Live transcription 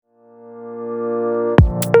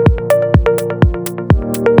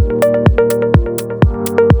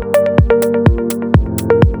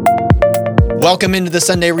Welcome into the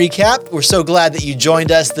Sunday Recap. We're so glad that you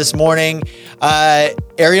joined us this morning.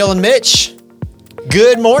 Ariel and Mitch,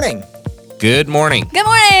 good morning. Good morning. Good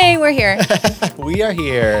morning. We're here. We are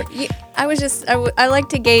here. I like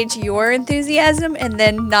to gauge your enthusiasm and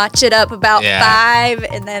then notch it up about 5,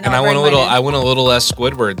 and then. And I went a little less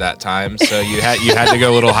Squidward that time, so you had to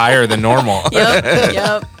go a little higher than normal.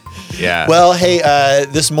 Yep. Yeah. Well, hey,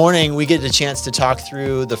 this morning we get a chance to talk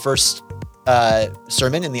through the first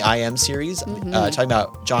sermon in the I Am series, talking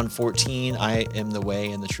about John 14, I am the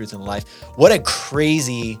way and the truth and the life. What a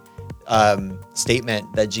crazy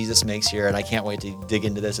statement that Jesus makes here, and I can't wait to dig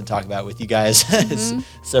into this and talk about it with you guys. It's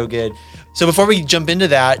so good. So before we jump into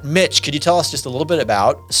that, Mitch, could you tell us just a little bit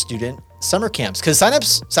about student summer camps? Because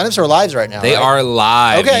signups are live right now. They are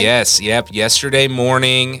live. Okay. Yes. Yep. Yesterday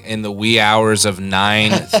morning in the wee hours of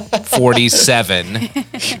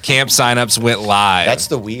 9:47, camp signups went live. That's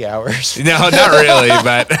the wee hours. No, not really,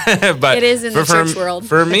 but It is in the church world.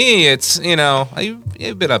 For me, it's,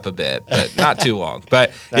 I've been up a bit, but not too long.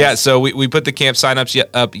 But Nice. yeah, so we put the camp signups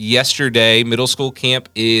up yesterday. Middle school camp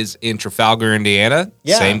is in Trafalgar, Indiana.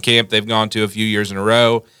 Yeah. Same camp they've gone to a few years in a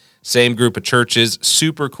row. Same group of churches.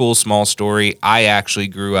 Super cool small story. I actually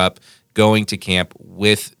grew up going to camp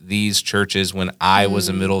with these churches when I was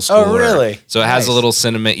a middle schooler. Oh, really? So it has Nice. a little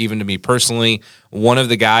sentiment even to me personally. One of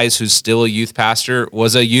the guys who's still a youth pastor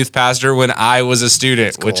was a youth pastor when I was a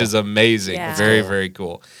student, which cool. is amazing. Yeah. Very, very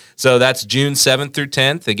cool. So that's June 7th through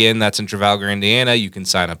 10th. Again, that's in Trafalgar, Indiana. You can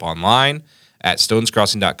sign up online at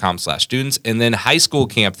stonescrossing.com/students. And then high school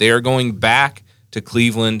camp, they are going back to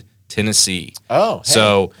Cleveland, Tennessee. Oh, hey.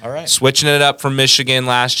 So all right. switching it up from Michigan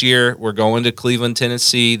last year, we're going to Cleveland,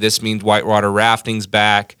 Tennessee. This means whitewater rafting's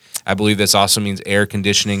back. I believe this also means air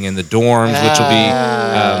conditioning in the dorms, which will be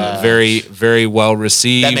very, very well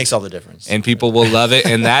received. That makes all the difference. And people will love it.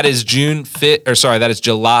 And that is that is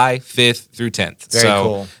July 5th through 10th. Very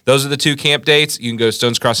cool. Those are the two camp dates. You can go to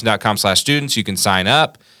stonescrossing.com/students. You can sign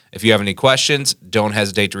up. If you have any questions, don't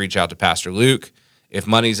hesitate to reach out to Pastor Luke. If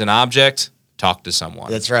money's an object, talk to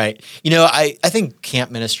someone. That's right. I think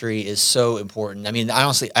camp ministry is so important. I mean,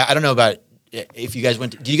 honestly, I don't know about if you guys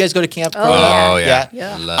went. Did you guys go to camp? Oh, growing up?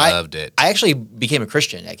 yeah. Yeah. Loved it. I actually became a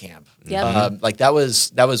Christian at camp. Yep. Like that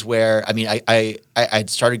was where I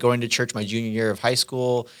started going to church my junior year of high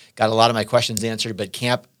school. Got a lot of my questions answered, but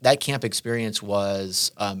that camp experience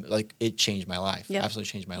was it changed my life. Yep.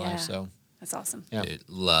 Absolutely changed my life. So That's awesome. yeah. It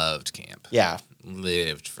loved camp. Yeah.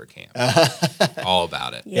 Lived for camp. All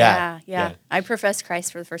about it. Yeah. I professed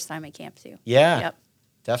Christ for the first time at camp too. Yeah. Yep.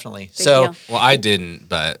 Definitely. Big So deal. Well, I didn't,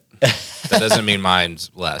 but that doesn't mean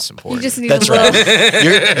mine's less You important. just need that's a little,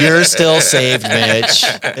 right. You're still saved, Mitch.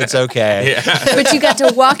 It's okay. but you got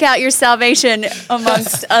to walk out your salvation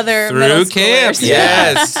amongst other middle Through camp. schoolers.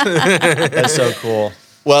 Yes. That's so cool.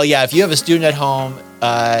 Well, yeah, if you have a student at home,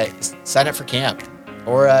 sign up for camp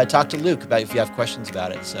or talk to Luke about if you have questions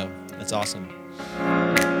about it. So that's awesome.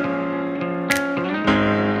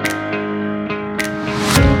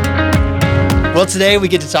 Well, today we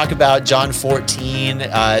get to talk about John 14.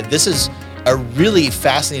 This is a really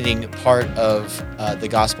fascinating part of the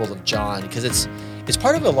Gospel of John because it's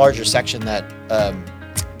part of a larger section that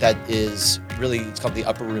is really, it's called the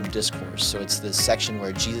Upper Room Discourse. So it's this section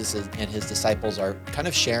where Jesus and his disciples are kind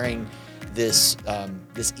of sharing this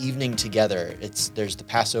evening together. There's the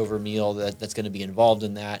Passover meal that's going to be involved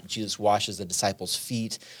in that. Jesus washes the disciples'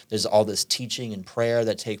 feet. There's all this teaching and prayer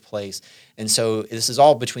that take place. And so this is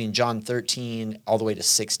all between John 13 all the way to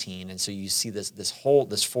 16. And so you see this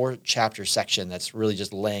 4-chapter section that's really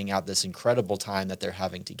just laying out this incredible time that they're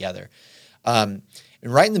having together. And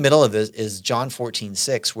right in the middle of this is John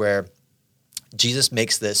 14:6, where Jesus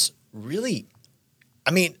makes this really,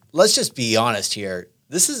 let's just be honest here.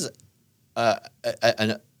 This is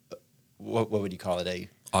what would you call it?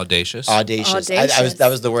 Audacious. Audacious. Audacious. That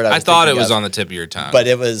was the word I was thought it thinking was of, on the tip of your tongue. but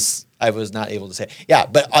I was not able to say. Yeah,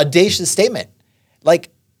 but audacious statement. Like,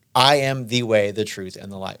 I am the way, the truth, and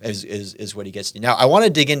the life is what he gets to. Now, I want to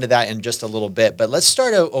dig into that in just a little bit, but let's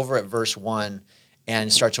start over at verse 1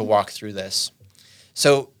 and start to walk through this.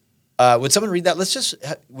 So, would someone read that?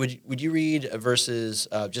 Would you read verses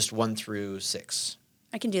just 1 through 6?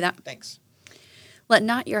 I can do that. Thanks. Let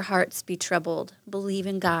not your hearts be troubled. Believe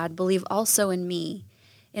in God. Believe also in me.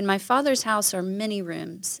 In my Father's house are many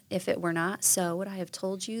rooms. If it were not so, would I have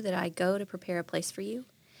told you that I go to prepare a place for you?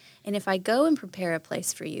 And if I go and prepare a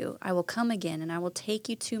place for you, I will come again, and I will take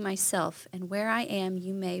you to myself, and where I am,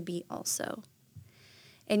 you may be also.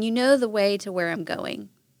 And you know the way to where I'm going.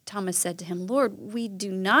 Thomas said to him, Lord, we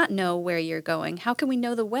do not know where you're going. How can we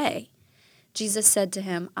know the way? Jesus said to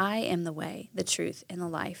him, I am the way, the truth, and the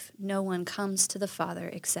life. No one comes to the Father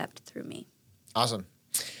except through me. Awesome.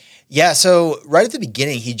 Yeah, so right at the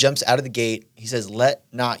beginning, he jumps out of the gate. He says, "Let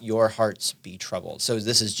not your hearts be troubled." So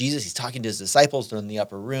this is Jesus. He's talking to his disciples. They're in the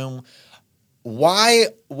upper room. Why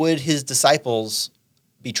would his disciples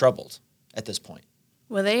be troubled at this point?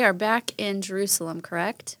 Well, they are back in Jerusalem,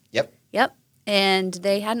 correct? Yep. Yep. And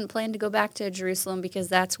they hadn't planned to go back to Jerusalem because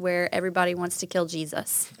that's where everybody wants to kill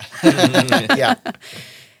Jesus. Yeah.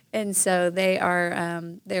 And so they are,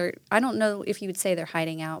 I don't know if you would say they're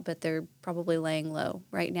hiding out, but they're probably laying low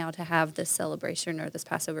right now to have this celebration or this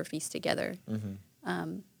Passover feast together. Do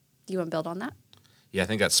you want to build on that? Yeah, I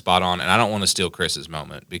think that's spot on. And I don't want to steal Chris's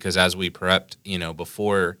moment because as we prepped,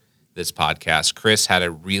 before this podcast, Chris had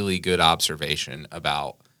a really good observation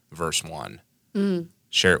about verse 1.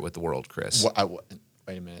 Share it with the world, Chris.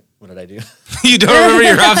 Wait a minute. What did I do? You don't remember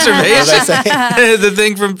your observation? What did I say? The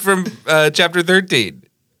thing from chapter 13.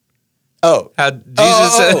 Oh. How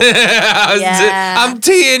Jesus said, Yeah. I'm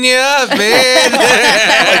teeing you up, man.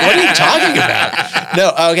 Like, what are you talking about?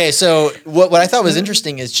 No, okay. So what I thought was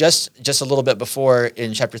interesting is just a little bit before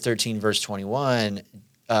in chapter 13, verse 21,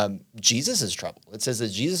 Jesus is troubled. It says that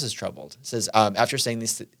Jesus is troubled. It says after saying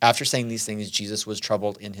these things, Jesus was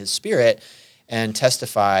troubled in his spirit and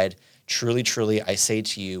testified, "Truly, truly, I say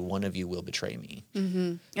to you, one of you will betray me."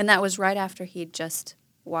 Mm-hmm. And that was right after he'd just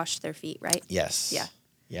washed their feet, right? Yes. Yeah.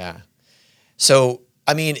 Yeah. So,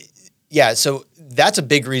 I mean, yeah, so that's a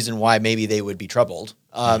big reason why maybe they would be troubled.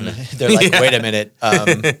 They're like, wait a minute,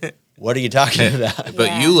 what are you talking about? But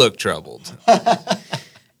Yeah. you look troubled.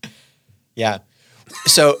 Yeah.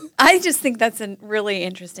 So, I just think that's a really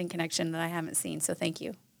interesting connection that I haven't seen. So thank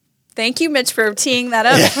you. Thank you, Mitch, for teeing that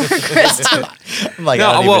up for Chris. I'm like,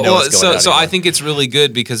 I don't even know what's going on so I anymore. think it's really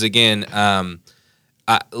good because again,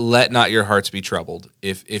 let not your hearts be troubled.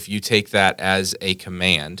 If you take that as a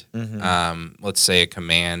command, let's say a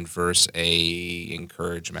command versus a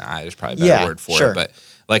encouragement. There's probably a better word for sure. it, but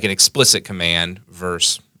like an explicit command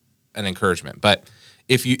versus an encouragement. But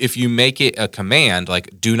if you make it a command,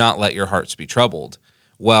 like do not let your hearts be troubled.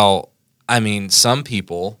 Well, I mean, some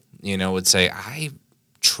people, would say, I'm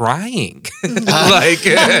trying. and I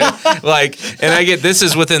get this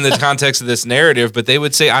is within the context of this narrative, but they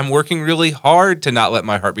would say, I'm working really hard to not let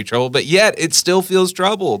my heart be troubled, but yet it still feels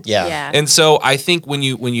troubled. Yeah. Yeah. And so I think when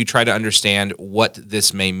you try to understand what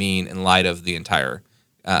this may mean in light of the entire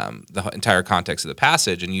context of the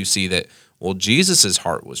passage, and you see that, well, Jesus's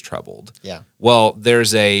heart was troubled. Yeah. Well,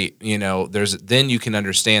 then you can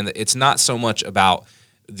understand that it's not so much about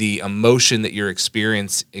the emotion that you're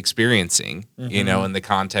experiencing, in the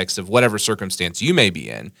context of whatever circumstance you may be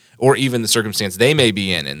in, or even the circumstance they may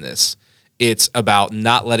be in this. It's about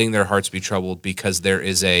not letting their hearts be troubled because there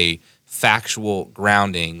is a factual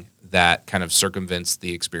grounding that kind of circumvents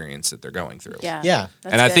the experience that they're going through. Yeah.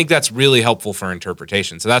 That's And I good. think that's really helpful for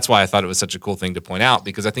interpretation. So that's why I thought it was such a cool thing to point out,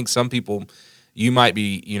 because I think some people, you might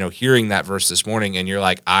be, hearing that verse this morning and you're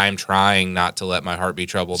like, I'm trying not to let my heart be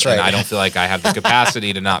troubled. That's right. And I don't feel like I have the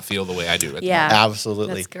capacity to not feel the way I do at the moment.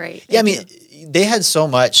 Absolutely. That's great. Yeah, I Thank mean, they had so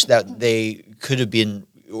much that they could have been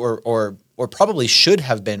or probably should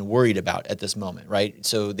have been worried about at this moment, right?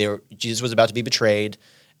 So Jesus was about to be betrayed,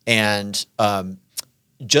 and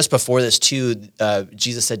just before this too,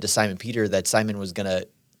 Jesus said to Simon Peter that Simon was going to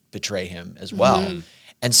betray him as well.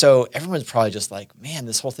 And so everyone's probably just like, man,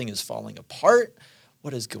 this whole thing is falling apart.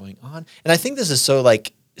 What is going on? And I think this is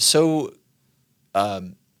so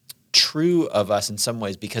true of us in some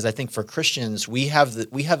ways, because I think for Christians, we have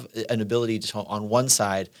an ability to, on one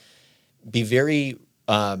side, be very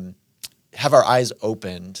have our eyes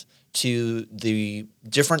opened to the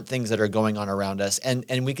different things that are going on around us, and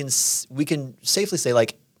we can safely say,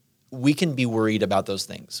 like, we can be worried about those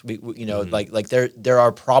things. We like there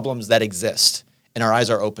are problems that exist, and our eyes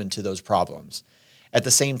are open to those problems. At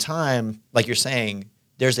the same time, like you're saying,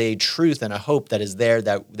 there's a truth and a hope that is there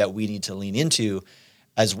that we need to lean into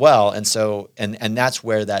as well. And so, and that's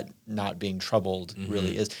where that not being troubled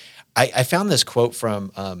really is. I found this quote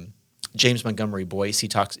from James Montgomery Boyce. He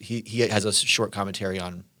has a short commentary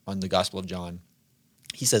on the Gospel of John.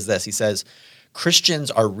 He says this. He says,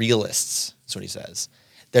 Christians are realists. That's what he says.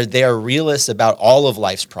 They are realists about all of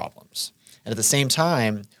life's problems. And at the same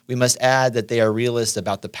time, we must add that they are realists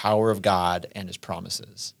about the power of God and his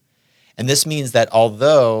promises. And this means that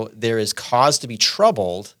although there is cause to be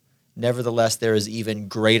troubled, nevertheless, there is even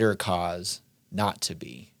greater cause not to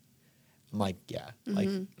be. I'm like, yeah, like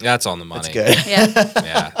That's on the money. that's good. Yeah.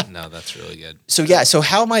 Yeah, no, that's really good. So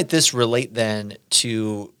how might this relate then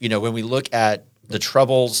to, when we look at the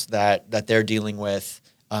troubles that they're dealing with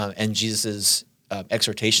and Jesus's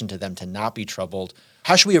exhortation to them to not be troubled?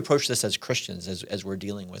 How should we approach this as Christians as we're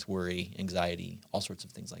dealing with worry, anxiety, all sorts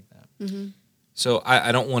of things like that? So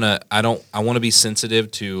I don't want to. I want to be sensitive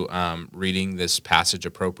to reading this passage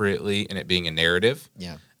appropriately and it being a narrative.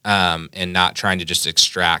 Yeah. And not trying to just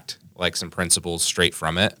extract like some principles straight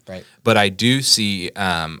from it. Right. But I do see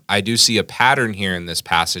a pattern here in this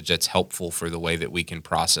passage that's helpful for the way that we can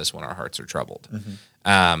process when our hearts are troubled.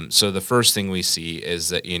 So the first thing we see is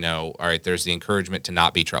that, all right, there's the encouragement to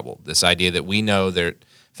not be troubled. This idea that we know that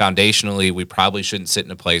foundationally we probably shouldn't sit in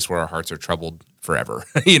a place where our hearts are troubled forever,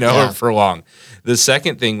 or for long. The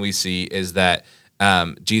second thing we see is that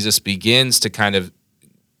Jesus begins to kind of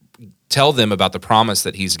tell them about the promise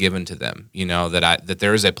that he's given to them, that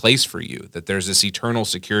there is a place for you, that there's this eternal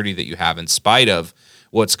security that you have in spite of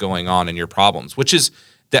what's going on in your problems, which is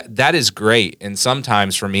that is great. And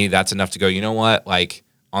sometimes for me, that's enough to go, you know what, like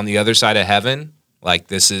on the other side of heaven, like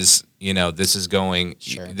this is going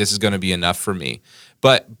to be enough for me.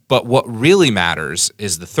 But what really matters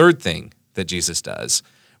is the third thing that Jesus does,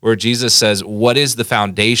 where Jesus says, what is the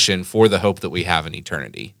foundation for the hope that we have in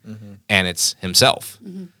eternity? And it's himself.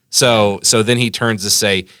 So then he turns to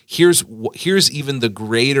say, here's even the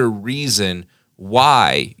greater reason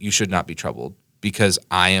why you should not be troubled, because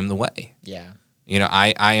I am the way. Yeah.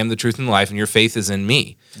 I am the truth and the life, and your faith is in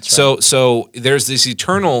me. So there's this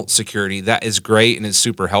eternal security that is great and is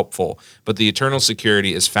super helpful, but the eternal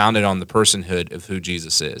security is founded on the personhood of who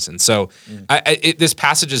Jesus is. And so this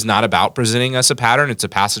passage is not about presenting us a pattern. It's a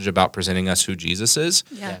passage about presenting us who Jesus is.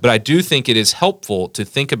 Yeah. But I do think it is helpful to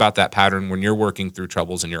think about that pattern when you're working through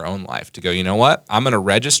troubles in your own life, to go, you know what? I'm going to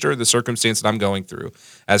register the circumstance that I'm going through.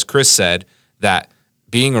 As Chris said, that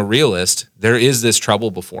being a realist, there is this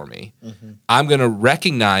trouble before me. I'm going to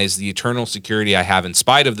recognize the eternal security I have in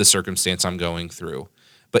spite of the circumstance I'm going through.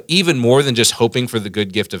 But even more than just hoping for the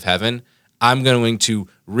good gift of heaven, I'm going to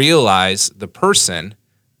realize the person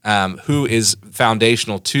who is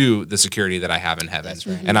foundational to the security that I have in heaven. That's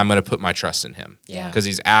right. And I'm going to put my trust in him. Yeah. Because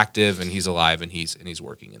he's active and he's alive and he's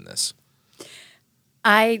working in this.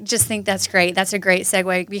 I just think that's great. That's a great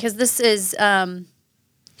segue, because this is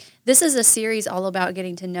a series all about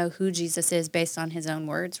getting to know who Jesus is based on his own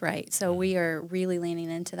words, right? So we are really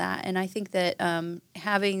leaning into that. And I think that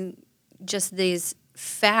having just these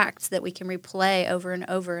facts that we can replay over and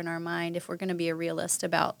over in our mind, if we're going to be a realist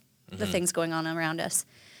about the things going on around us,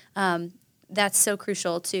 that's so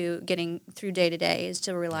crucial to getting through day to day, is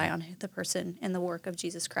to rely on the person and the work of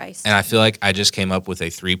Jesus Christ. And I feel like I just came up with a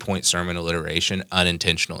 3-point sermon alliteration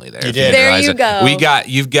unintentionally there. You did. There you go.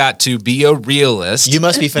 You've got to be a realist. You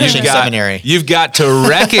must be finishing seminary. You've got to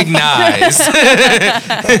recognize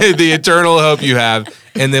the eternal hope you have.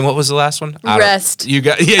 And then what was the last one? Rest. You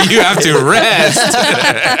have to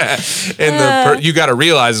rest. And you got to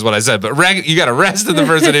realize is what I said, but you got to rest in the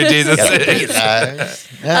person who Jesus is.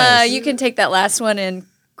 Nice. You can take that last one and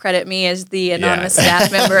credit me as the anonymous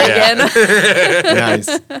staff member again.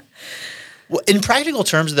 Nice. Well, in practical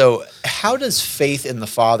terms, though, how does faith in the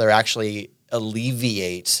Father actually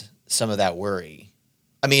alleviate some of that worry?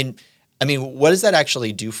 I mean, what does that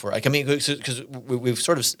actually do for? Like, because we've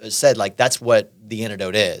sort of said like that's what the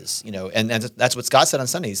antidote is, and that's what Scott said on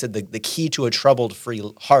Sunday. He said the key to a troubled, free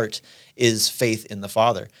heart is faith in the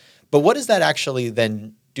Father. But what does that actually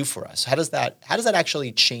then do for us? How does that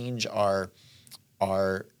actually change our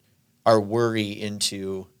worry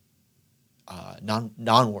into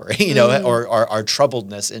non-worry, or our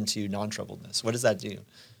troubledness into non-troubledness? What does that do?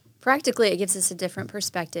 Practically, it gives us a different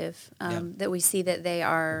perspective, that we see that they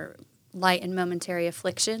are light and momentary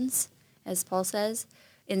afflictions, as Paul says,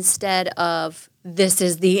 instead of this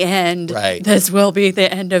is the end, right. This will be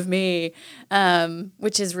the end of me,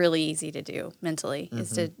 which is really easy to do mentally,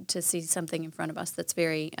 is to see something in front of us that's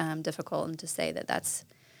very difficult, and to say that that's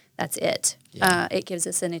it. Yeah. It gives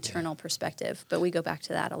us an eternal perspective, but we go back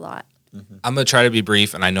to that a lot. I'm going to try to be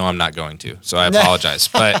brief, and I know I'm not going to, so I apologize.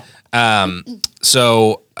 But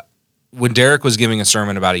so when Derek was giving a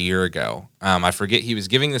sermon about a year ago, I forget, he was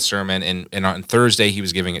giving the sermon, and on Thursday he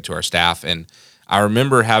was giving it to our staff, and I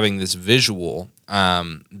remember having this visual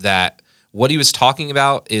that what he was talking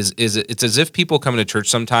about is it's as if people come to church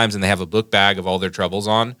sometimes and they have a book bag of all their troubles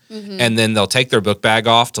on, and then they'll take their book bag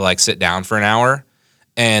off to like sit down for an hour,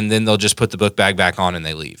 and then they'll just put the book bag back on and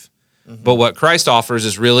they leave. But what Christ offers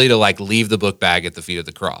is really to like leave the book bag at the feet of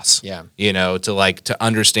the cross. Yeah. To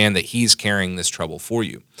understand that he's carrying this trouble for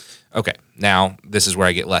you. Okay, now this is where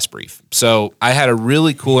I get less brief. So I had a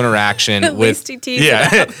really cool interaction At with least he teased it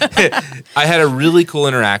out. I had a really cool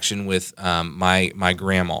interaction with my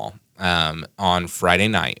grandma on Friday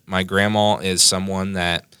night. My grandma is someone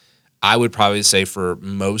that I would probably say for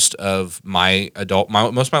most of my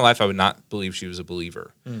life I would not believe she was a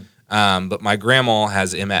believer. But my grandma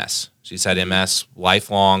has MS. She's had MS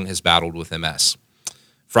lifelong, has battled with MS.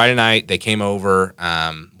 Friday night, they came over.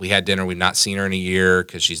 We had dinner. We've not seen her in a year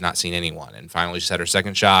because she's not seen anyone. And finally, she's had her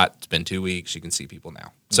second shot. It's been 2 weeks. She can see people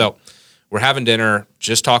now. So we're having dinner,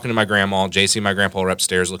 just talking to my grandma. JC and my grandpa are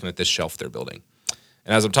upstairs looking at this shelf they're building.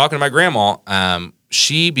 And as I'm talking to my grandma,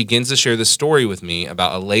 she begins to share this story with me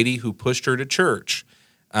about a lady who pushed her to church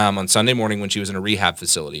on Sunday morning when she was in a rehab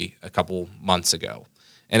facility a couple months ago.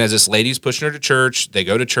 And as this lady's pushing her to church, they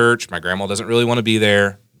go to church. My grandma doesn't really want to be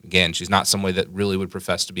there. Again, she's not somebody that really would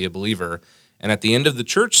profess to be a believer. And at the end of the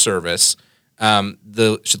church service,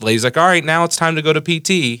 the lady's like, all right, now it's time to go to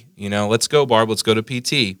PT. Let's go, Barb. Let's go to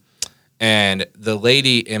PT. And the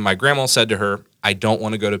lady and my grandma said to her, I don't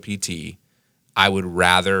want to go to PT. I would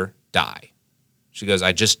rather die. She goes,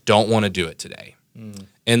 I just don't want to do it today.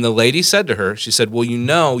 And the lady said to her, she said, well,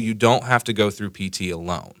 you don't have to go through PT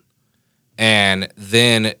alone. And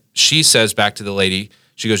then she says back to the lady,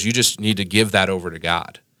 she goes, you just need to give that over to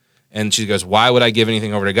God. And she goes, why would I give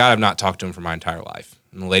anything over to God? I've not talked to him for my entire life.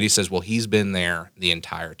 And the lady says, well, he's been there the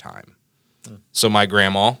entire time. So my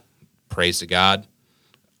grandma, praise to God,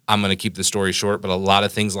 I'm going to keep the story short, but a lot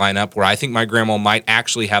of things line up where I think my grandma might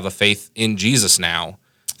actually have a faith in Jesus now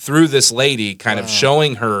through this lady kind of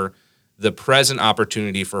showing her the present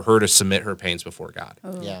opportunity for her to submit her pains before God.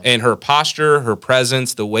 And her posture, her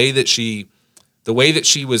presence, the way that she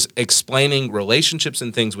was explaining relationships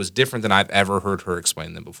and things was different than I've ever heard her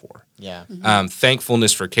explain them before.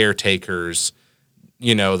 Thankfulness for caretakers,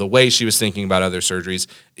 the way she was thinking about other surgeries.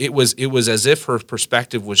 It was as if her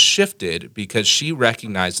perspective was shifted because she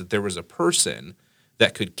recognized that there was a person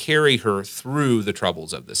that could carry her through the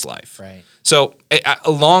troubles of this life. Right. So a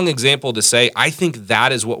long example to say, I think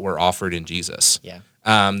that is what we're offered in Jesus.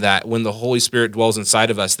 That when the Holy Spirit dwells inside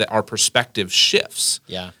of us, that our perspective shifts.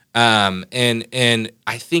 And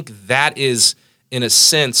I think that is, in a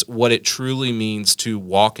sense, what it truly means to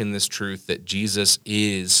walk in this truth that Jesus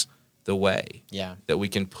is the way. That we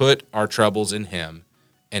can put our troubles in him,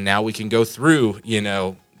 and now we can go through,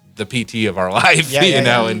 the PT of our life,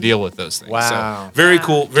 and deal with those things. Wow. So very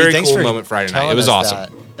cool, very Dude, cool moment Friday night. It was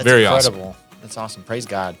awesome. That's very incredible. awesome. That's awesome. Praise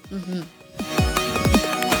God.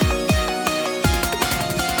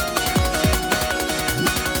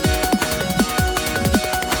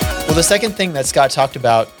 Well, the second thing that Scott talked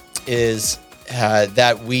about is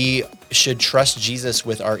that we should trust Jesus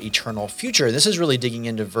with our eternal future. This is really digging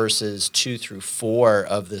into verses 2 through 4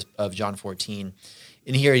 of John 14.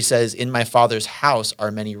 In here he says, in my Father's house are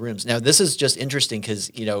many rooms. Now, this is just interesting because,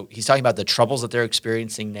 he's talking about the troubles that they're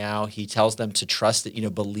experiencing now. He tells them to trust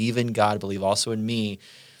that, believe in God, believe also in me.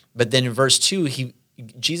 But then in verse 2,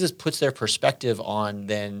 Jesus puts their perspective on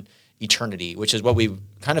then eternity, which is what we've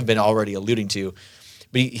kind of been already alluding to.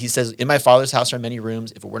 But he says, in my Father's house are many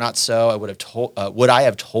rooms. If it were not so, I would I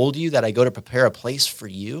have told you that I go to prepare a place for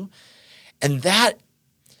you? And that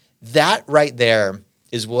right there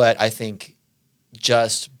is what I think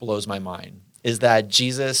just blows my mind, is that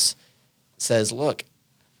Jesus says, look,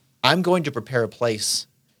 I'm going to prepare a place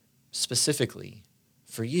specifically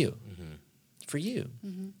for you, for you.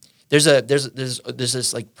 There's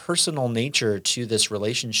this like personal nature to this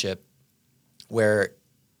relationship where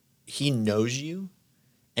he knows you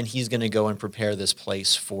and he's going to go and prepare this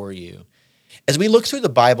place for you. As we look through the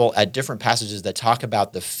Bible at different passages that talk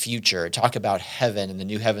about the future, talk about heaven and the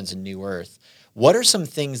new heavens and new earth, what are some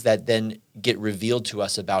things that then get revealed to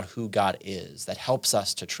us about who God is that helps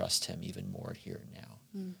us to trust him even more here and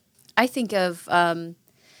now? I think of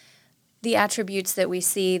the attributes that we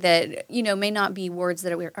see that, may not be words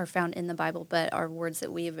that are found in the Bible, but are words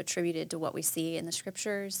that we have attributed to what we see in the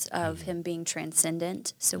scriptures of him being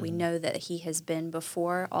transcendent. So we know that he has been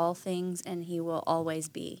before all things and he will always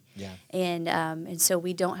be. And so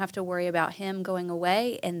we don't have to worry about him going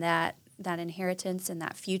away and that inheritance and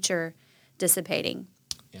that future dissipating.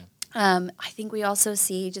 I think we also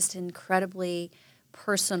see just incredibly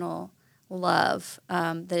personal love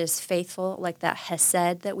that is faithful, like that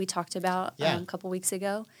hesed that we talked about a couple weeks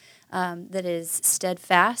ago, that is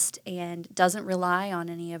steadfast and doesn't rely on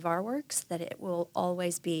any of our works, that it will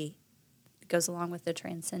always be, it goes along with the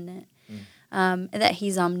transcendent, and that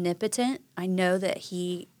he's omnipotent. I know that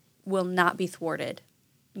he will not be thwarted.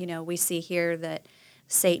 We see here that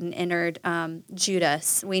Satan entered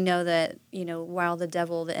Judas. We know that, while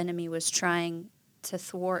the enemy was trying to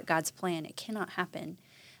thwart God's plan, it cannot happen.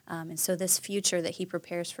 And so this future that he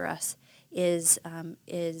prepares for us is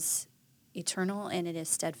eternal, and it is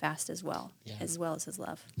steadfast as well as his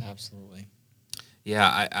love. Absolutely.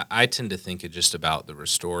 Yeah, I tend to think it just about the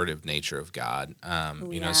restorative nature of God.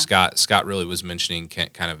 Ooh, You know, yeah. Scott really was mentioning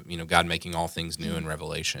kind of, you know, God making all things new in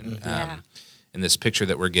Revelation. Yeah. In this picture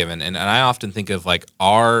that we're given, and I often think of like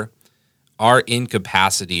our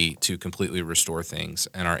incapacity to completely restore things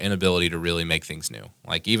and our inability to really make things new.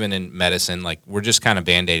 Like even in medicine, like we're just kind of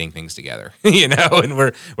band-aiding things together, you know, and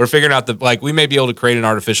we're figuring out like we may be able to create an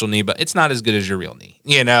artificial knee, but it's not as good as your real knee,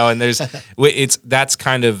 you know, and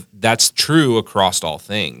that's true across all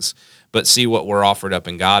things. But see, what we're offered up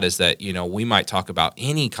in God is that, you know, we might talk about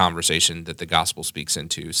any conversation that the gospel speaks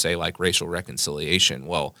into, say like racial reconciliation.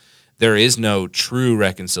 Well, there is no true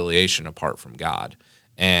reconciliation apart from God.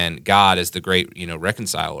 And God, as the great, you know,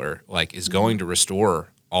 reconciler, like is going to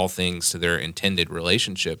restore all things to their intended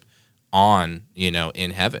relationship on, you know,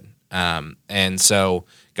 in heaven. And so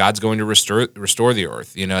God's going to restore the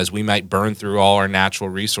earth. You know, as we might burn through all our natural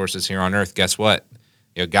resources here on earth, guess what?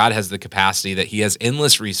 You know, God has the capacity that He has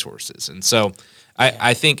endless resources. And so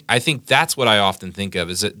I think that's what I often think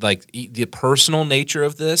of, is it like the personal nature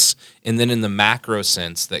of this, and then in the macro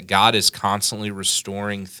sense that God is constantly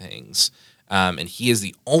restoring things. And He is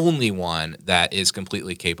the only one that is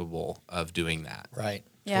completely capable of doing that. Right.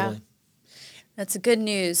 Yeah. Totally. That's good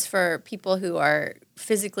news for people who are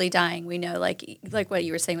physically dying. We know, like what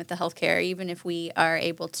you were saying with the healthcare, even if we are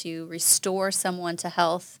able to restore someone to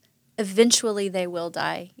health, eventually they will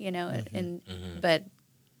die, you know, but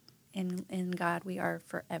in God we are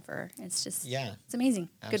forever. It's just, it's amazing.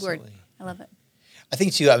 Absolutely. Good word. I love it. I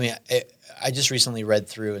think too. I mean, I just recently read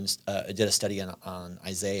through and did a study on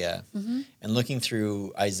Isaiah, and looking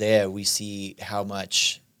through Isaiah, we see how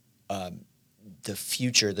much the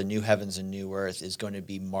future, the new heavens and new earth, is going to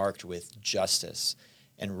be marked with justice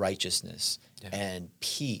and righteousness and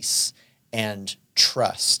peace and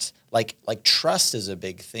trust. Like trust is a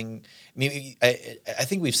big thing. I mean, I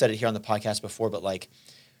think we've said it here on the podcast before, but like,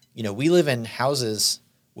 you know, we live in houses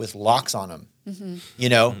with locks on them. You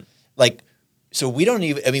know, like. So we don't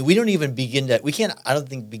even begin to, I don't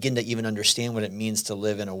think begin to even understand what it means to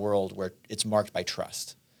live in a world where it's marked by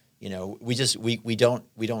trust. You know, we don't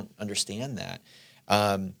understand that.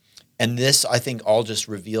 And this, I think, all just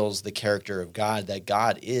reveals the character of God, that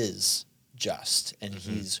God is just and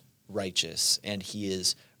He's righteous and He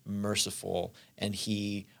is merciful and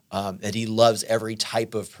that He loves every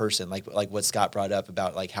type of person, like what Scott brought up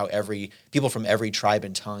about like how people from every tribe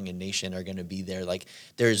and tongue and nation are going to be there. Like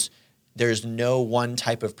there's no one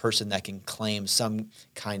type of person that can claim some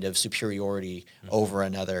kind of superiority over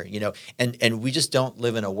another, you know, and we just don't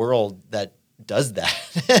live in a world that does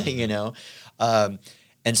that, you know.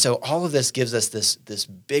 And so all of this gives us this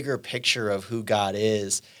bigger picture of who God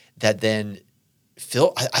is that then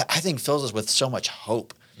I think fills us with so much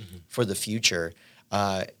hope for the future.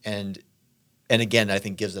 And again, I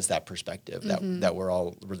think gives us that perspective that we're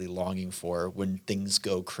all really longing for when things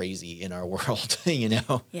go crazy in our world, you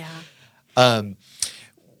know? Yeah.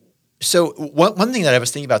 So one thing that I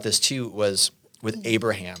was thinking about this too was with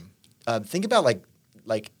Abraham. Think about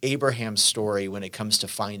like Abraham's story when it comes to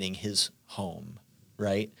finding his home,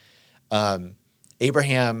 right?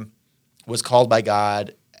 Abraham was called by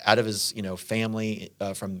God out of his, you know, family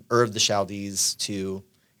from Ur of the Chaldees to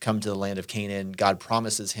come to the land of Canaan. God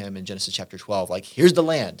promises him in Genesis chapter 12, like, here's the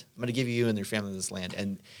land. I'm going to give you and your family this land.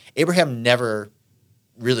 And Abraham never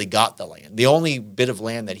really got the land. The only bit of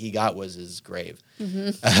land that he got was his grave by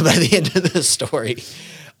the end of the story.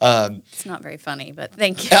 It's not very funny, but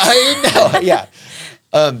thank you. I know, yeah.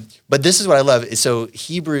 But this is what I love. So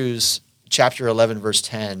Hebrews chapter 11, verse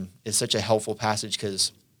 10 is such a helpful passage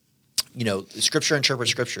because, you know, Scripture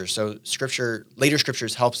interprets Scripture. So later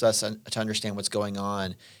Scriptures helps us to understand what's going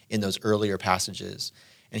on in those earlier passages.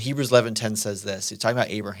 And Hebrews 11:10 says this. He's talking about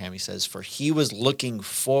Abraham. He says, "For he was looking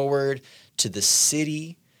forward to the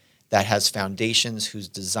city that has foundations, whose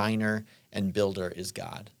designer and builder is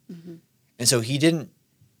God." And so he didn't,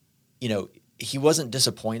 you know, he wasn't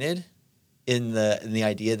disappointed in the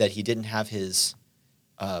idea that he didn't have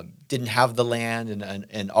the land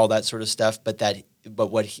and all that sort of stuff, but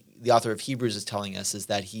what the author of Hebrews is telling us is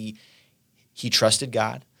that he trusted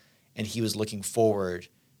God and he was looking forward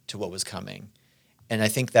to what was coming. And I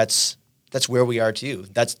think that's where we are too.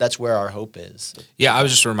 That's where our hope is. Yeah, I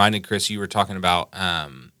was just reminded, Chris, you were talking about,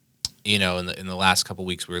 you know, in the last couple of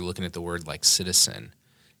weeks we were looking at the word like citizen.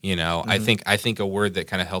 You know, I think a word that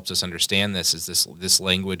kind of helps us understand this is this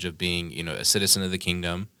language of being, you know, a citizen of the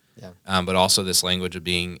kingdom, but also this language of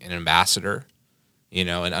being an ambassador. You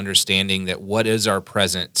know, and understanding that what is our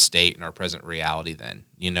present state and our present reality then,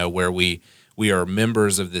 you know, where we are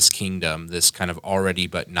members of this kingdom, this kind of already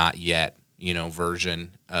but not yet,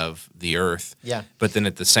 version of the earth. Yeah. But then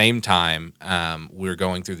at the same time, we're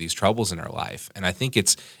going through these troubles in our life. And I think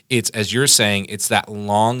it's as you're saying, it's that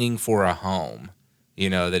longing for a home,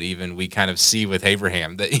 that even we kind of see with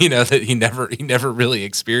Abraham that, that he never really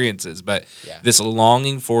experiences. But this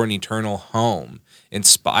longing for an eternal home in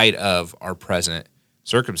spite of our present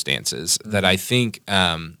circumstances that I think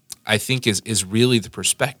is really the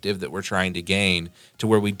perspective that we're trying to gain, to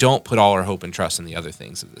where we don't put all our hope and trust in the other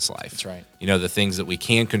things of this life. That's right. The things that we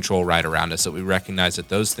can control right around us, that we recognize that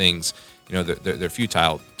those things, they're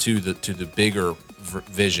futile to the bigger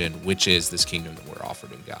vision, which is this kingdom that we're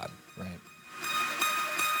offered in God. Right.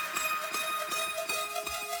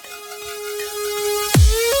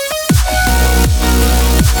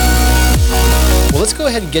 Well, let's go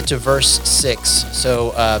ahead and get to verse 6.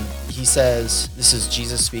 So he says, this is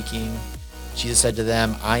Jesus speaking. Jesus said to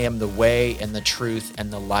them, I am the way and the truth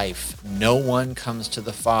and the life. No one comes to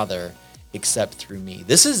the Father except through me.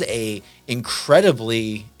 This is a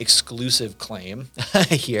incredibly exclusive claim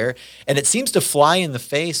here, and it seems to fly in the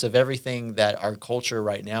face of everything that our culture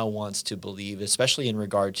right now wants to believe, especially in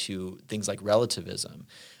regard to things like relativism,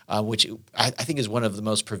 which I think is one of the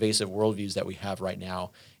most pervasive worldviews that we have right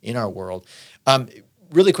now in our world.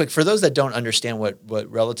 Really quick, for those that don't understand what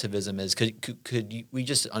relativism is, could we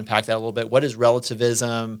just unpack that a little bit? What is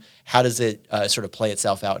relativism? How does it sort of play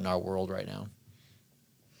itself out in our world right now?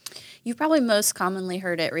 You've probably most commonly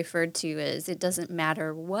heard it referred to as, it doesn't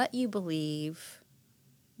matter what you believe,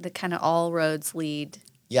 the kind of all roads lead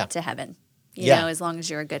to heaven, as long as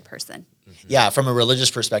you're a good person. Yeah, from a religious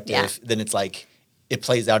perspective, then it's like it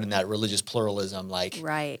plays out in that religious pluralism.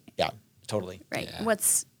 Right. Yeah, totally. Right. Yeah.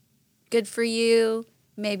 What's good for you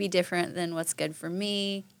may be different than what's good for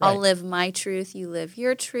me. Right. I'll live my truth, you live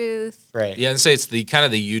your truth. Right. Yeah, and say it's the kind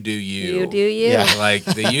of the you do you. You do you. Yeah. Like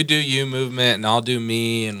the you do you movement, and I'll do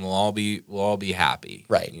me, and we'll all be happy.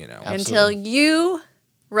 Right. Absolutely. Until you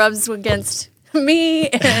rubs against me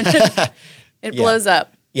and it blows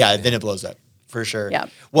up. Yeah, then it blows up for sure. Yeah.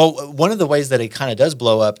 Well, one of the ways that it kind of does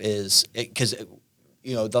blow up is because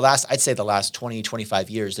the last 20, 25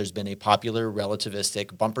 years, there's been a popular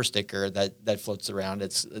relativistic bumper sticker that floats around.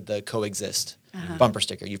 It's the Coexist bumper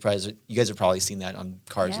sticker. You guys have probably seen that on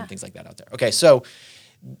cars and things like that out there. Okay, so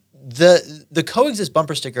the Coexist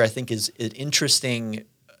bumper sticker, I think, is an interesting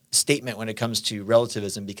statement when it comes to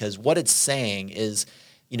relativism, because what it's saying is,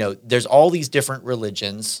 there's all these different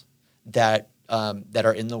religions that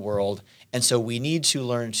are in the world, and so we need to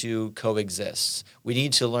learn to coexist. We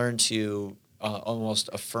need to learn to almost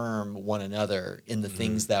affirm one another in the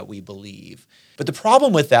things that we believe. But the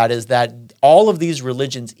problem with that is that all of these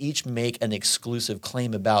religions each make an exclusive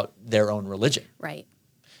claim about their own religion. Right.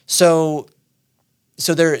 So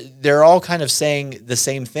they're all kind of saying the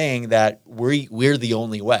same thing, that we're the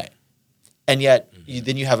only way. And yet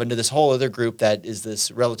then you have this whole other group that is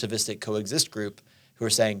this relativistic coexist group who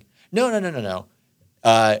are saying, no.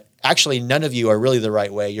 Actually, none of you are really the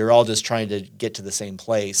right way. You're all just trying to get to the same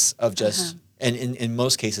place of just, and in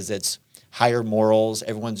most cases, it's higher morals.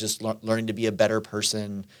 Everyone's just learning to be a better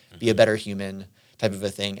person, be a better human type of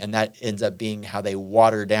a thing. And that ends up being how they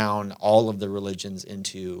water down all of the religions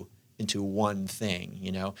into one thing,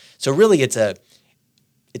 So really it's a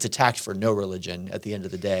tact for no religion at the end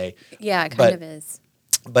of the day. Yeah, it kind of is.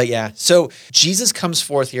 But yeah, so Jesus comes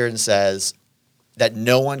forth here and says that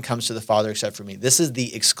no one comes to the Father except for me. This is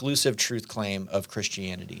the exclusive truth claim of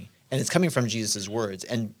Christianity. And it's coming from Jesus' words.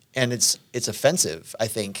 And it's offensive, I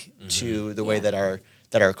think, to the way that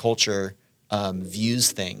our culture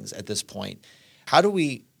views things at this point. How do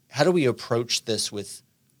we approach this with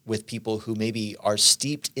people who maybe are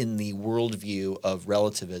steeped in the worldview of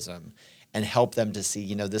relativism, and help them to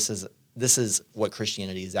see, this is what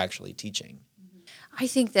Christianity is actually teaching? I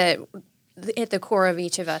think that at the core of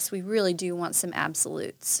each of us, we really do want some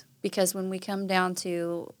absolutes, because when we come down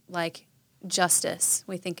to justice,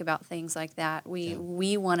 we think about things like that.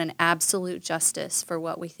 We want an absolute justice for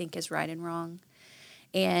what we think is right and wrong.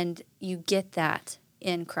 And you get that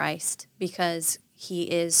in Christ because he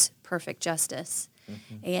is perfect justice.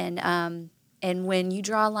 And when you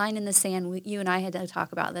draw a line in the sand, you and I had to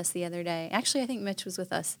talk about this the other day. Actually, I think Mitch was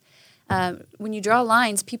with us. When you draw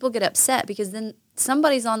lines, people get upset because then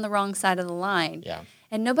somebody's on the wrong side of the line. Yeah.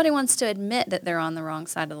 And nobody wants to admit that they're on the wrong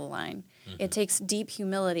side of the line. It takes deep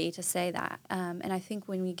humility to say that. And I think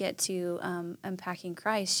when we get to unpacking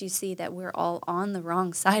Christ, you see that we're all on the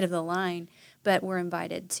wrong side of the line, but we're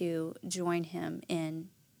invited to join him in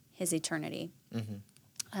his eternity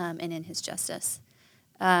and in his justice.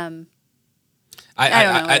 I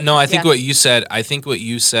think what you said. I think what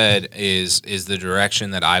you said is the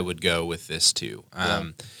direction that I would go with this too.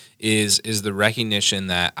 is the recognition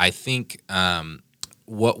that I think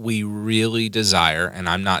what we really desire, and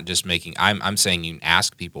I'm not just making, I'm saying you can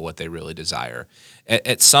ask people what they really desire.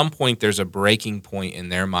 At some point, there's a breaking point in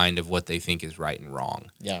their mind of what they think is right and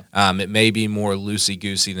wrong. Yeah. It may be more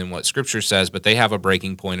loosey-goosey than what Scripture says, but they have a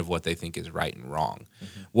breaking point of what they think is right and wrong.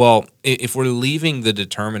 Mm-hmm. Well, if we're leaving the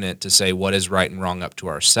determinant to say what is right and wrong up to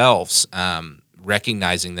ourselves,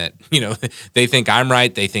 recognizing that, they think I'm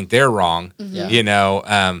right, they think they're wrong,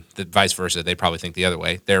 the vice versa, they probably think the other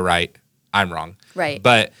way. They're right, I'm wrong. Right.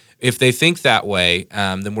 But if they think that way,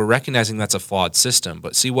 then we're recognizing that's a flawed system.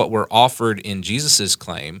 But see, what we're offered in Jesus's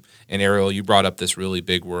claim, and Ariel, you brought up this really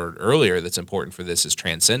big word earlier that's important for this, is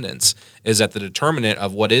transcendence, is that the determinant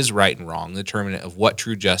of what is right and wrong, the determinant of what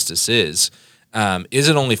true justice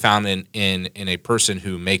isn't only found in a person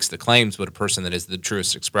who makes the claims, but a person that is the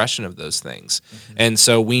truest expression of those things. Mm-hmm. And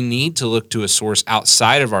so we need to look to a source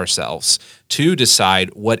outside of ourselves to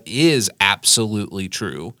decide what is absolutely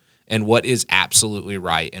true and what is absolutely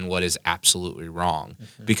right and what is absolutely wrong,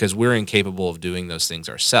 because we're incapable of doing those things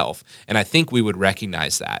ourselves. And I think we would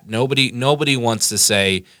recognize that. Nobody wants to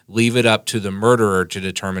say, leave it up to the murderer to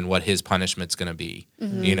determine what his punishment's going to be,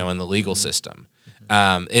 in the legal system.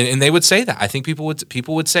 And they would say that. I think people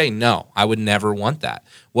would say, no, I would never want that.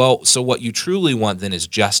 Well, so what you truly want then is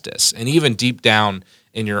justice. And even deep down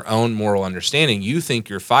in your own moral understanding, you think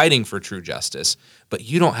you're fighting for true justice, but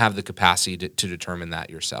you don't have the capacity to determine that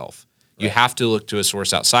yourself. Right. You have to look to a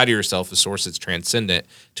source outside of yourself, a source that's transcendent,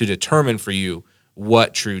 to determine for you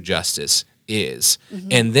what true justice is. Mm-hmm.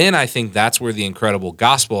 And then I think that's where the incredible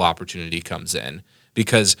gospel opportunity comes in,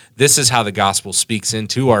 because this is how the gospel speaks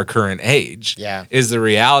into our current age, is the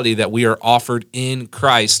reality that we are offered in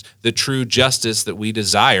Christ the true justice that we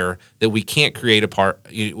desire, that we can't create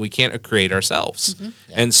ourselves. Mm-hmm.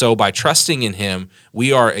 Yeah. And so by trusting in him,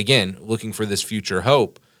 we are, again, looking for this future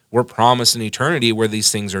hope. We're promised an eternity where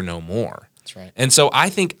these things are no more. That's right. And so I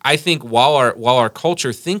think while our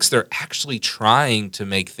culture thinks they're actually trying to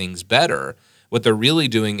make things better, what they're really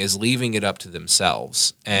doing is leaving it up to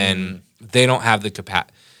themselves, and they don't have the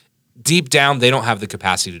capacity. Deep down, they don't have the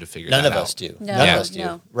capacity to figure that out. None of us do. None of us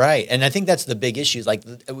do. Right. And I think that's the big issue. Like,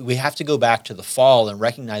 we have to go back to the fall and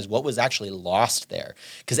recognize what was actually lost there.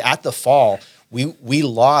 Because at the fall, we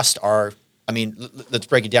lost our, let's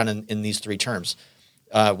break it down in these three terms.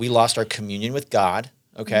 We lost our communion with God,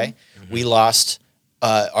 okay? Mm-hmm. We lost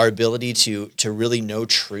our ability to really know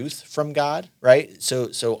truth from God, right?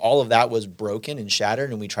 So all of that was broken and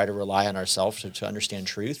shattered, and we try to rely on ourselves to understand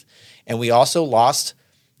truth. And we also lost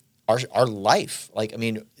our life.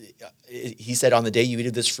 He said, on the day you eat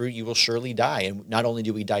of this fruit, you will surely die. And not only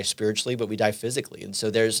do we die spiritually, but we die physically. And so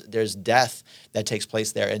there's death that takes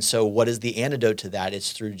place there. And so what is the antidote to that?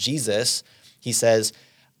 It's through Jesus. He says,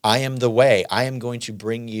 I am the way. I am going to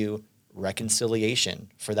bring you reconciliation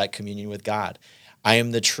for that communion with God. I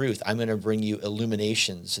am the truth. I'm going to bring you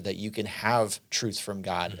illumination so that you can have truth from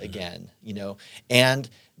God again, and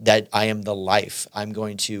that I am the life. I'm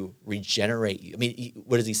going to regenerate you.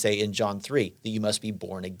 What does he say in John 3? That you must be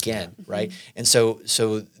born again, right? And so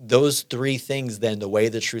those three things then, the way,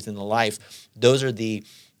 the truth, and the life, those are the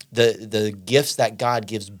gifts that God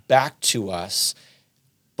gives back to us,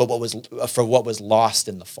 but what was lost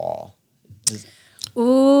in the fall.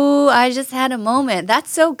 Ooh, I just had a moment. That's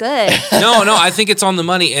so good. No, I think it's on the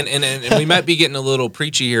money, and we might be getting a little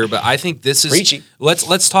preachy here, but I think this is preachy.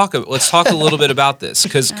 Let's talk a little bit about this,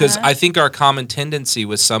 because I think our common tendency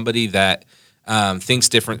with somebody that thinks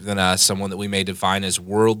different than us, someone that we may define as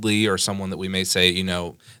worldly, or someone that we may say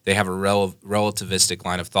they have a relativistic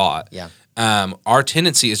line of thought. Yeah. Our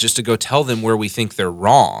tendency is just to go tell them where we think they're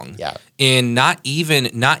wrong, and not even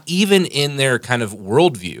in their kind of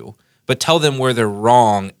worldview, but tell them where they're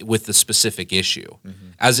wrong with the specific issue,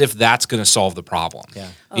 as if that's going to solve the problem.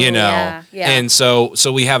 Yeah. And so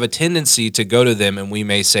we have a tendency to go to them, and we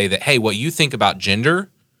may say that, hey, what you think about gender,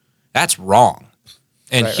 that's wrong,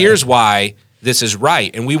 and here's why this is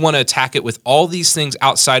right. And we want to attack it with all these things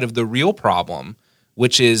outside of the real problem,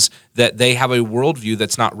 which is that they have a worldview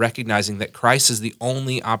that's not recognizing that Christ is the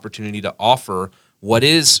only opportunity to offer what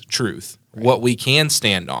is truth, what we can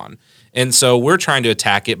stand on. And so we're trying to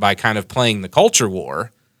attack it by kind of playing the culture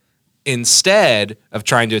war instead of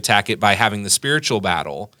trying to attack it by having the spiritual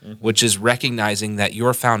battle, which is recognizing that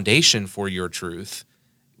your foundation for your truth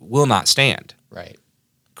will not stand. Right.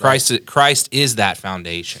 Christ is that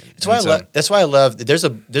foundation. That's why I love. There's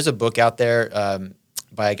a book out there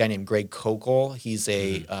by a guy named Greg Koukl. He's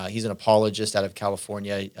he's an apologist out of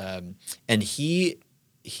California, and he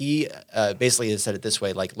basically has said it this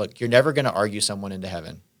way: look, you're never going to argue someone into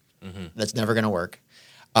heaven. That's never going to work.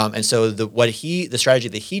 And so the strategy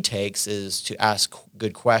that he takes is to ask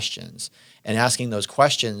good questions, and asking those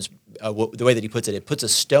questions, the way that he puts it puts a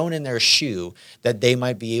stone in their shoe that they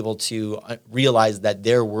might be able to realize that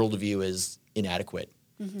their worldview is inadequate,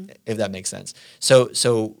 if that makes sense. So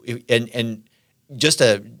and just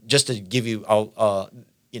to give you, I'll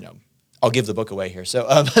give the book away here.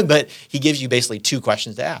 So, but he gives you basically two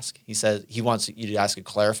questions to ask. He says he wants you to ask a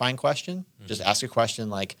clarifying question. Just ask a question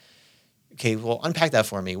like, okay, well, unpack that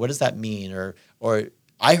for me. What does that mean? Or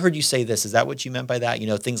I heard you say this. Is that what you meant by that?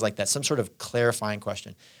 Things like that. Some sort of clarifying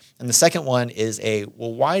question. And the second one is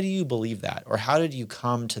well, why do you believe that? Or how did you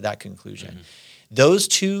come to that conclusion? Those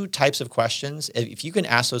two types of questions, if you can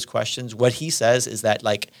ask those questions, what he says is that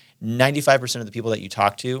like 95% of the people that you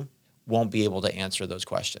talk to won't be able to answer those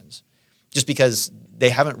questions, just because they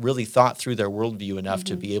haven't really thought through their worldview enough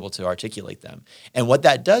to be able to articulate them. And what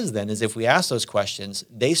that does then is if we ask those questions,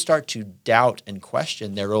 they start to doubt and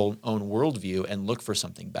question their own worldview and look for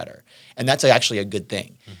something better. And that's actually a good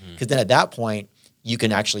thing, because then at that point, you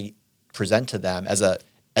can actually present to them as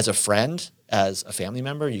a friend, as a family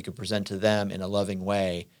member, you can present to them in a loving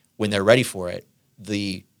way when they're ready for it,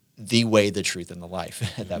 the way, the truth, and the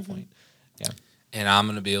life at that point. Yeah. And I'm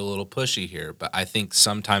going to be a little pushy here, but I think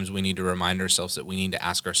sometimes we need to remind ourselves that we need to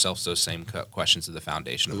ask ourselves those same questions at the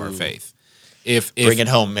foundation of our faith. Bring it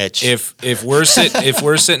home, Mitch. If we're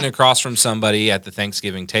sitting across from somebody at the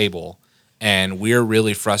Thanksgiving table and we're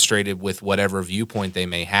really frustrated with whatever viewpoint they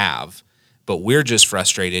may have, but we're just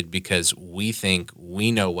frustrated because we think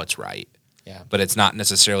we know what's right. Yeah. But it's not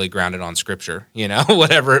necessarily grounded on scripture,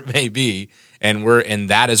 whatever it may be. And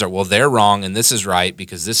that is they're wrong and this is right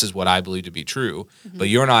because this is what I believe to be true. But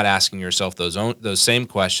you're not asking yourself those same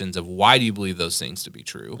questions of why do you believe those things to be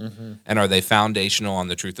true? And are they foundational on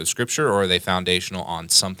the truth of scripture, or are they foundational on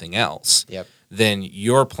something else? Yep. Then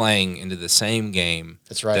you're playing into the same game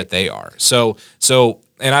That's right. that they are. So,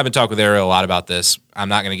 and I've been talking with Ariel a lot about this. I'm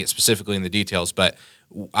not going to get specifically in the details, but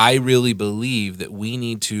I really believe that we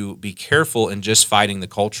need to be careful in just fighting the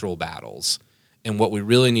cultural battles. And what we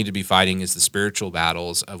really need to be fighting is the spiritual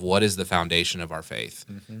battles of what is the foundation of our faith.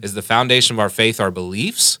 Is the foundation of our faith our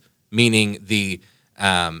beliefs, meaning the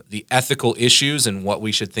ethical issues and what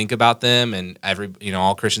we should think about them, and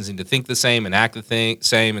all Christians need to think the same and act the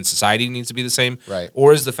same, and society needs to be the same? Right.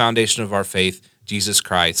 Or is the foundation of our faith Jesus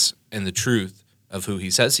Christ and the truth of who he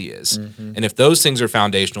says he is? And if those things are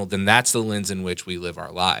foundational, then that's the lens in which we live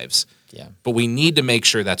our lives. Yeah. But we need to make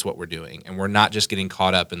sure that's what we're doing, and we're not just getting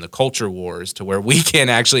caught up in the culture wars to where we can't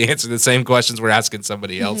actually answer the same questions we're asking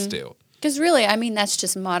somebody else to. Because really, that's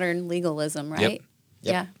just modern legalism, right? Yep.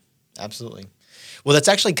 Yeah. Absolutely. Well, that's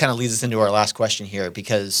actually kind of leads us into our last question here,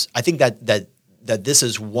 because I think that this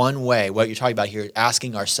is one way, what you're talking about here,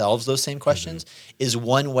 asking ourselves those same questions is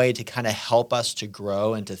one way to kind of help us to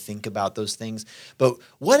grow and to think about those things. But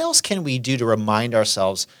what else can we do to remind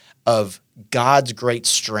ourselves of God's great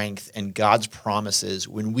strength and God's promises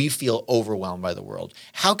when we feel overwhelmed by the world?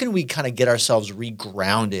 How can we kind of get ourselves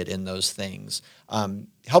regrounded in those things?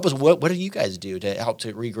 Help us. What do you guys do to help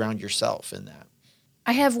to reground yourself in that?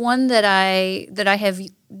 I have one that I have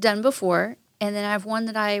done before, and then I have one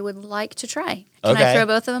that I would like to try. Can I throw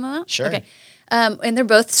both of them out? Sure. Okay. And they're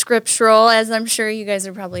both scriptural, as I'm sure you guys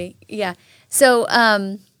are probably, yeah. So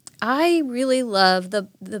I really love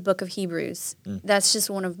the book of Hebrews. That's just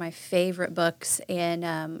one of my favorite books, and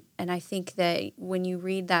I think that when you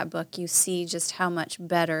read that book, you see just how much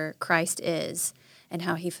better Christ is and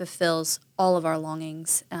how he fulfills all of our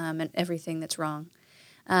longings and everything that's wrong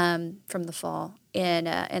from the fall, and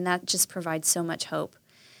that just provides so much hope.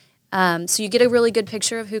 So you get a really good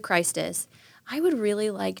picture of who Christ is. I would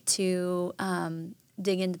really like to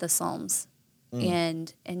dig into the Psalms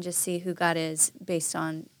and just see who God is based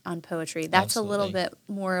on poetry. That's Absolutely. a little bit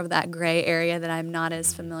more of that gray area that I'm not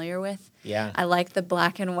as familiar with. Yeah. I like the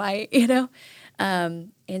black and white,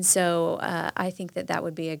 and so I think that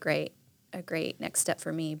would be a great next step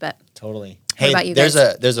for me. But Totally. What Hey, about you there's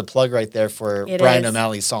guys? a plug right there for It Brian is.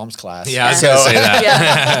 O'Malley's Psalms class. Yeah, I was going to say that.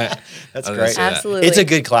 Yeah. That's I was gonna great. say that. Absolutely. It's a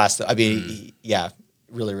good class, though. I mean, yeah,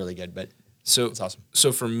 really, really good. But So it's awesome.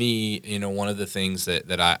 So for me, one of the things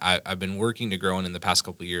that I've been working to grow in the past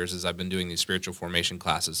couple of years is I've been doing these spiritual formation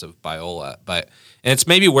classes of Biola. And it's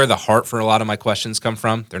maybe where the heart for a lot of my questions come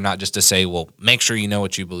from. They're not just to say, well, make sure you know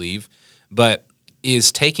what you believe, but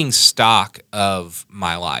is taking stock of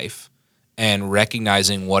my life and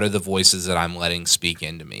recognizing what are the voices that I'm letting speak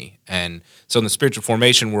into me. And so in the spiritual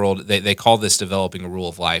formation world, they call this developing a rule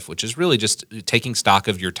of life, which is really just taking stock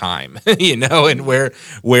of your time, and where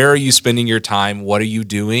are you spending your time? What are you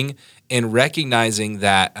doing? And recognizing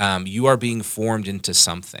that you are being formed into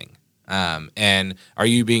something. And are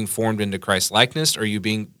you being formed into Christ's likeness, or are you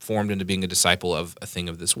being formed into being a disciple of a thing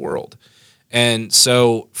of this world? And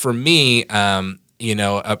so for me,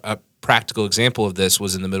 a practical example of this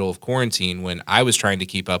was in the middle of quarantine when I was trying to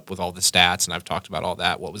keep up with all the stats, and I've talked about all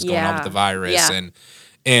that, what was going on with the virus,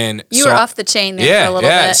 and you were off the chain there for a little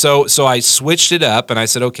bit. So I switched it up, and I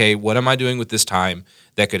said, okay, what am I doing with this time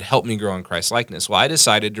that could help me grow in Christ likeness? Well, I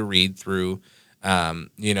decided to read through, I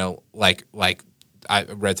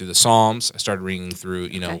read through the Psalms. I started reading through,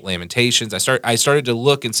 Lamentations. I started to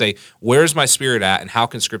look and say, where's my spirit at, and how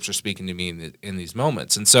can Scripture speak into me in these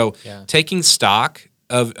moments? And so, taking stock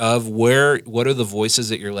of what are the voices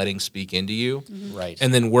that you're letting speak into you, right,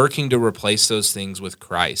 and then working to replace those things with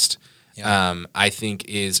Christ. I think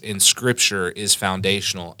is in Scripture is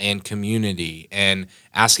foundational, and community, and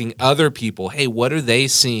asking other people, hey, what are they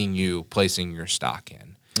seeing you placing your stock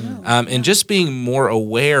in? And just being more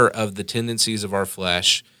aware of the tendencies of our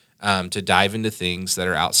flesh to dive into things that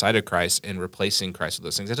are outside of Christ and replacing Christ with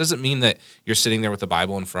those things. That doesn't mean that you're sitting there with the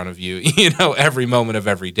Bible in front of you, every moment of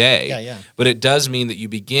every day. But it does mean that you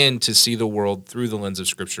begin to see the world through the lens of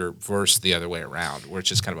Scripture versus the other way around, where it's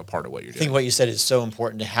just kind of a part of what you're doing. I think what you said is so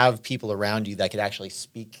important, to have people around you that could actually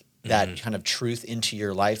speak that kind of truth into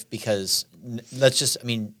your life, because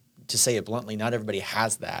to say it bluntly, not everybody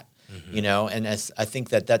has that. And I think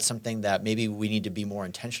that's something that maybe we need to be more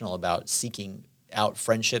intentional about, seeking out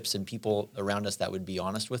friendships and people around us that would be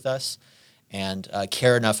honest with us and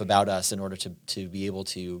care enough about us in order to be able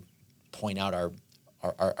to point out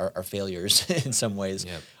our failures in some ways.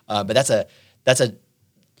 But that's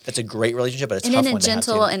a great relationship, but it's tough one to have. And in a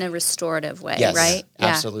gentle and a restorative way, right?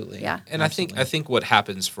 Absolutely. Yeah. And I think what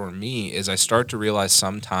happens for me is I start to realize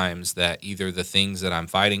sometimes that either the things that I'm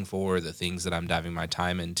fighting for, the things that I'm diving my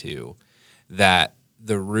time into, that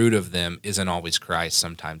the root of them isn't always Christ.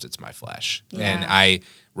 Sometimes it's my flesh. And I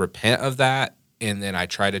repent of that, and then I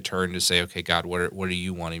try to turn to say, okay, God, what are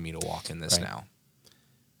you wanting me to walk in this now?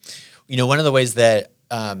 One of the ways that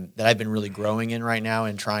I've been really growing in right now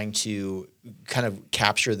and trying to kind of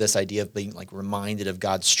capture this idea of being like reminded of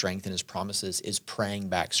God's strength and His promises is praying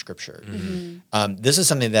back Scripture. This is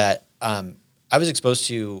something that I was exposed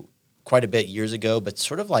to quite a bit years ago, but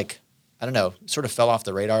sort of sort of fell off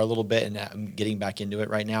the radar a little bit, and I'm getting back into it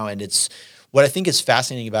right now. And it's what I think is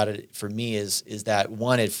fascinating about it for me is that,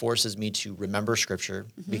 one, it forces me to remember Scripture,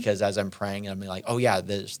 because as I'm praying, I'm like, oh yeah,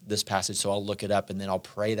 this passage, so I'll look it up and then I'll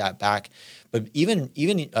pray that back. But even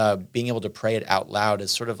being able to pray it out loud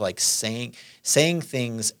is sort of like saying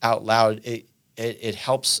things out loud. It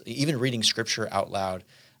helps, even reading Scripture out loud.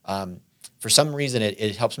 For some reason,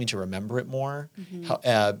 it helps me to remember it more.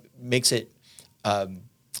 Makes it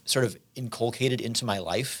sort of inculcated into my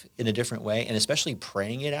life in a different way, and especially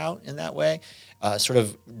praying it out in that way sort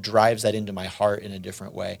of drives that into my heart in a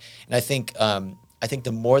different way. And I think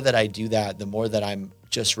the more that I do that, the more that I'm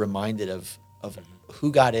just reminded of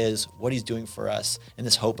who God is, what He's doing for us, and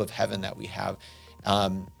this hope of heaven that we have.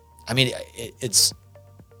 It's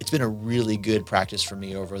been a really good practice for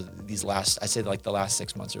me over these last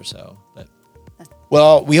 6 months or so.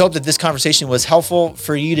 Well, we hope that this conversation was helpful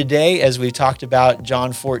for you today as we've talked about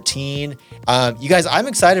John 14. You guys, I'm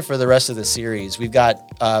excited for the rest of the series. We've got,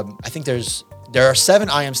 I think there are 7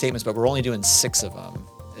 I am statements, but we're only doing 6 of them.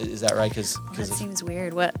 Is that right? Because that seems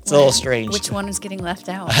weird. It's a little strange. Which one is getting left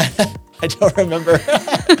out? I don't remember,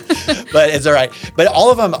 but it's all right. But all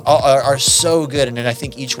of them are so good, and then I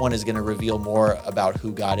think each one is going to reveal more about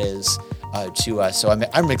who God is to us. So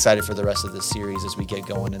I'm excited for the rest of this series as we get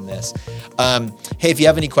going in this. Hey, if you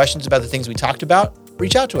have any questions about the things we talked about,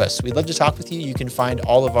 reach out to us. We'd love to talk with you. You can find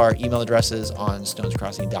all of our email addresses on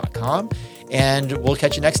stonescrossing.com, and we'll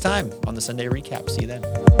catch you next time on the Sunday Recap. See you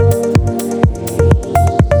then.